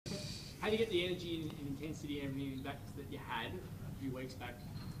How do you get the energy and intensity and everything back that you had a few weeks back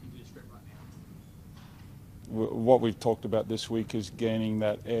into the strip right now? What we've talked about this week is gaining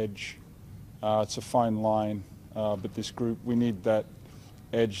that edge. It's a fine line, but this group, we need that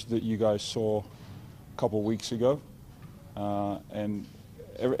edge that you guys saw a couple of weeks ago. And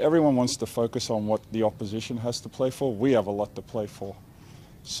everyone wants to focus on what the opposition has to play for. We have a lot to play for.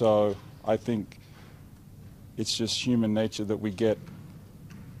 So I think it's just human nature that we get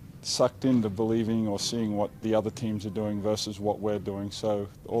sucked into believing or seeing what the other teams are doing versus what we're doing. So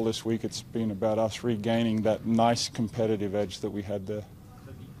all this week it's been about us regaining that nice competitive edge that we had there.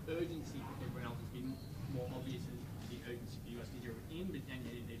 So the urgency for everyone else has been more obvious than the urgency for you guys because you're in, but then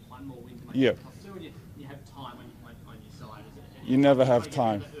you need one more win to make it tough. So you have time on your side, is it? You never have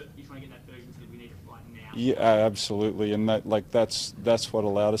time. You're trying to get that urgency, we need it right now. Yeah, absolutely, and that's what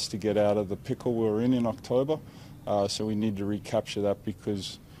allowed us to get out of the pickle we were in October. So we need to recapture that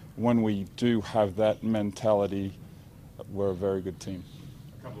because when we do have that mentality, we're a very good team.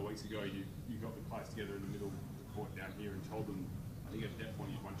 A couple of weeks ago, you got the players together in the middle of the court down here and told them, I think at that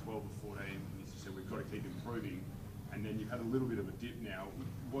point you won 12 or 14, and you said we've got to keep improving. And then you've had a little bit of a dip now.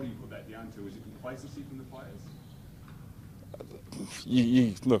 What do you put that down to? Is it complacency from the players?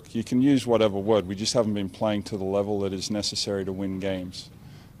 Look, you can use whatever word. We just haven't been playing to the level that is necessary to win games.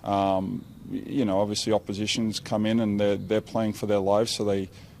 Obviously oppositions come in and they're playing for their lives, so they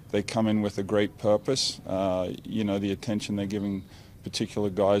come in with a great purpose. The attention they're giving particular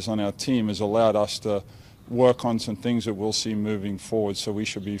guys on our team has allowed us to work on some things that we'll see moving forward, so we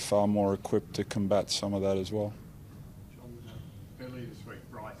should be far more equipped to combat some of that as well. John, earlier this week,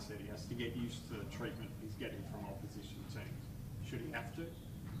 Bryce said he has to get used to the treatment he's getting from opposition teams. Should he have to?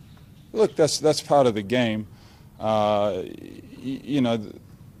 Look, that's part of the game.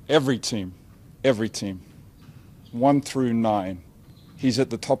 Every team, 1 through 9, he's at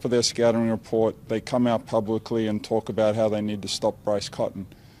the top of their scouting report. They come out publicly and talk about how they need to stop Bryce Cotton.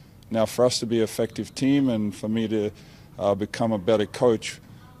 Now, for us to be an effective team and for me to become a better coach,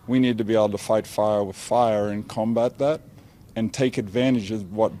 we need to be able to fight fire with fire and combat that and take advantage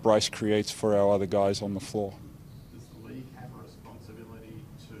of what Bryce creates for our other guys on the floor. Does the league have a responsibility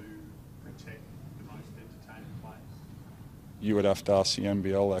to protect the most entertaining players? You would have to ask the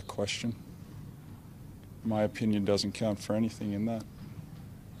NBL that question. My opinion doesn't count for anything in that.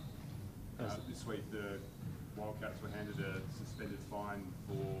 This week the Wildcats were handed a suspended fine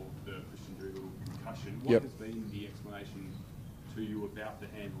for the Christian Dribble concussion. What has been the explanation to you about the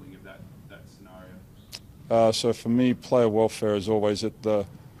handling of that scenario? So for me, player welfare is always at the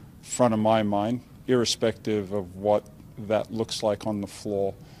front of my mind, irrespective of what that looks like on the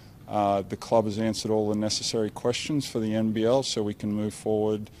floor. The club has answered all the necessary questions for the NBL so we can move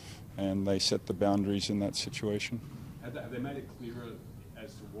forward, and they set the boundaries in that situation. Have they made it clearer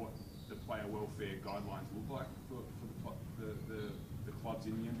as to what the player welfare guidelines look like for the clubs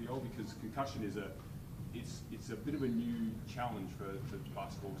in the NBL? Because concussion is it's a bit of a new challenge for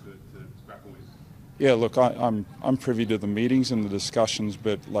basketball to grapple with. Yeah, look, I'm privy to the meetings and the discussions,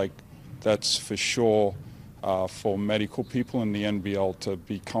 but that's for sure for medical people in the NBL to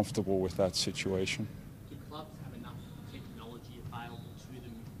be comfortable with that situation. Do clubs have enough technology available to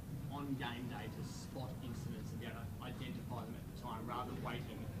them on game day to spot incidents and be able to identify them at the time rather than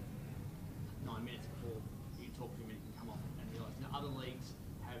waiting 9 minutes before you talk to them and it can come off and realise? Now, other leagues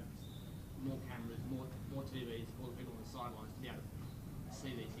have more cameras, more TVs, more people on the sidelines to be able to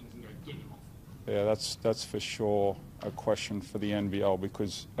see these things and go, get him off. Yeah, that's for sure a question for the NBL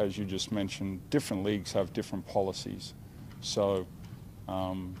because, as you just mentioned, different leagues have different policies. So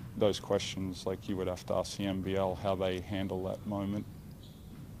those questions, you would have to ask the NBL how they handle that moment.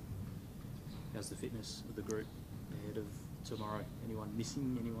 How's the fitness of the group ahead of tomorrow? Anyone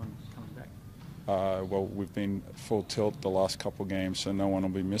missing? Anyone coming back? Well, we've been full tilt the last couple of games, so no one will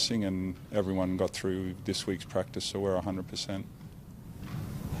be missing, and everyone got through this week's practice, so we're 100%.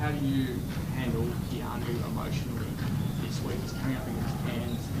 How do you handle Keanu emotionally this week? He's coming up against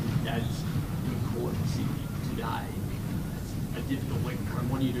Cairns and Dad's in court in Sydney today. It's a difficult week for him.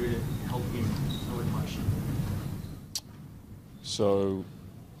 What do you do to help him through emotion? So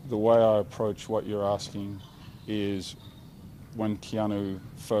the way I approach what you're asking is when Keanu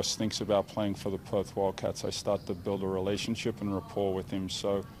first thinks about playing for the Perth Wildcats, I start to build a relationship and rapport with him.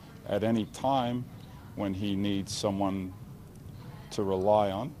 So at any time when he needs someone to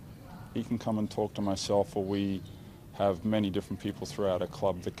rely on, he can come and talk to myself, or we have many different people throughout a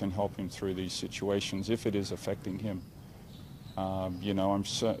club that can help him through these situations if it is affecting him. I'm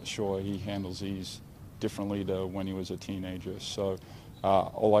sure he handles these differently to when he was a teenager. So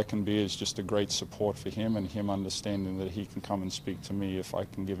All I can be is just a great support for him, and him understanding that he can come and speak to me if I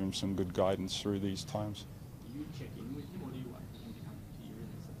can give him some good guidance through these times. Do you check in with him, or do you wait for him to come to you?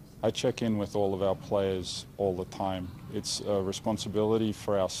 I check in with all of our players all the time. It's a responsibility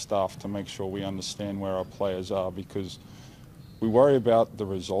for our staff to make sure we understand where our players are, because we worry about the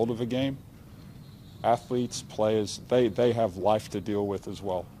result of a game. Athletes, players, they have life to deal with as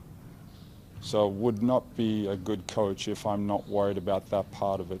well. So would not be a good coach if I'm not worried about that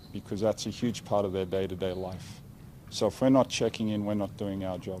part of it, because that's a huge part of their day-to-day life. So if we're not checking in, we're not doing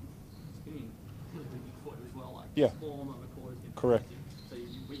our job. Spinning really big foot as well, like Yeah. form of the court is Correct. So you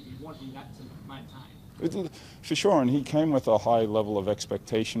want him that to maintain. For sure, and he came with a high level of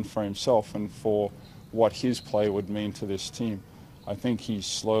expectation for himself and for what his play would mean to this team. I think he's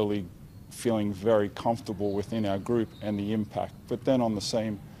slowly feeling very comfortable within our group and the impact. But then on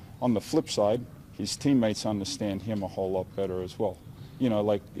the flip side, his teammates understand him a whole lot better as well. You know,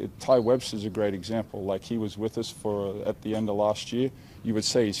 like Ty Webster's a great example. Like, he was with us at the end of last year. You would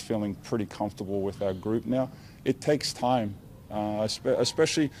say he's feeling pretty comfortable with our group now. It takes time,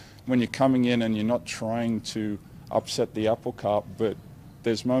 especially when you're coming in and you're not trying to upset the apple cart, but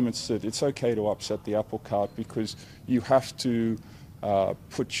there's moments that it's okay to upset the apple cart because you have to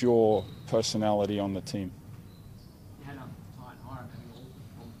put your personality on the team. You had Ty and Hiram having all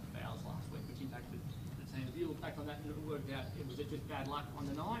the fouls last week, which impacted the team. If you look back on that and it worked out, was it just bad luck on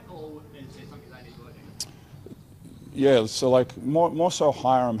the night, or is there something they need to work on? Yeah, so like more so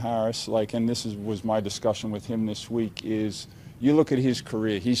Hiram Harris, like, and this was my discussion with him this week, is you look at his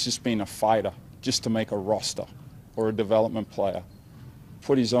career, he's just been a fighter just to make a roster or a development player,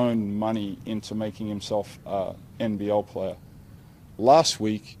 put his own money into making himself an NBL player. Last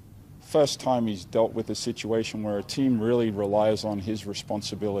week, first time he's dealt with a situation where a team really relies on his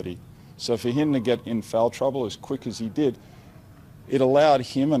responsibility. So for him to get in foul trouble as quick as he did, it allowed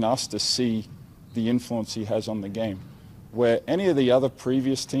him and us to see the influence he has on the game. Where any of the other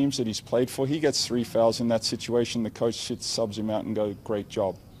previous teams that he's played for, he gets 3 fouls in that situation, the coach subs him out and goes, great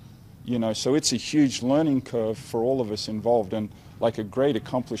job. You know, so it's a huge learning curve for all of us involved, and like a great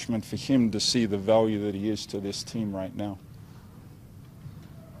accomplishment for him to see the value that he is to this team right now.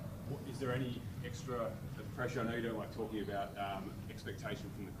 Is there any extra pressure? I know you don't like talking about expectation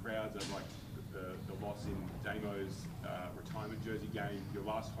from the crowds. I'd like the loss in Damo's retirement jersey game, your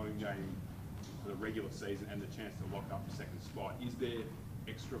last home game for the regular season, and the chance to lock up the second spot. Is there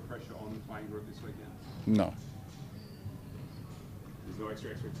extra pressure on the playing group this weekend? No. There's no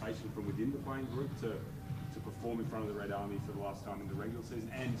extra expectation from within the playing group to perform in front of the Red Army for the last time in the regular season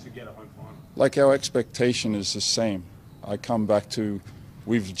and to get a home final? Like, our expectation is the same. I come back to,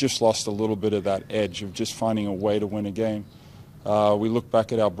 we've just lost a little bit of that edge of just finding a way to win a game. We look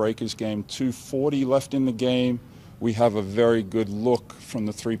back at our Breakers game, 2:40 left in the game. We have a very good look from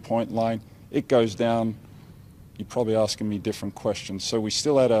the three-point line. It goes down. You're probably asking me different questions. So we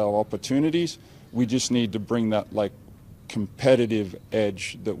still had our opportunities. We just need to bring that, like, competitive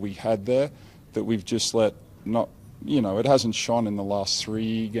edge that we had there, that we've just let not, you know, it hasn't shone in the last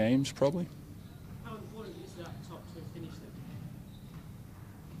 3 games probably. How important is that top 2 finish then?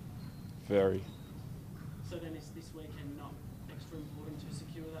 Very. So then is this weekend not extra important to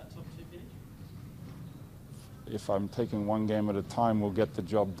secure that top 2 finish? If I'm taking one game at a time, we'll get the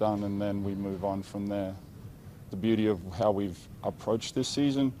job done and then we move on from there. The beauty of how we've approached this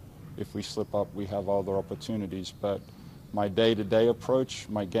season, if we slip up, we have other opportunities. But my day-to-day approach,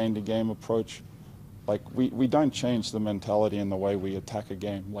 my game-to-game approach, like, we don't change the mentality and the way we attack a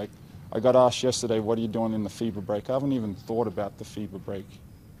game. Like, I got asked yesterday, what are you doing in the FIBA break? I haven't even thought about the FIBA break.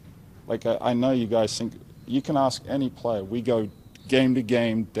 Like, I know you guys think, you can ask any player. We go game to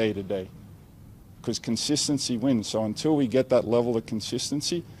game, day to day, because consistency wins. So until we get that level of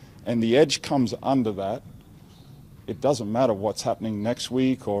consistency and the edge comes under that, it doesn't matter what's happening next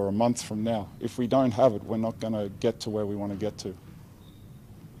week or a month from now. If we don't have it, we're not going to get to where we want to get to.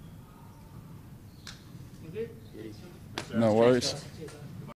 Thank you. No worries. Cheers, guys.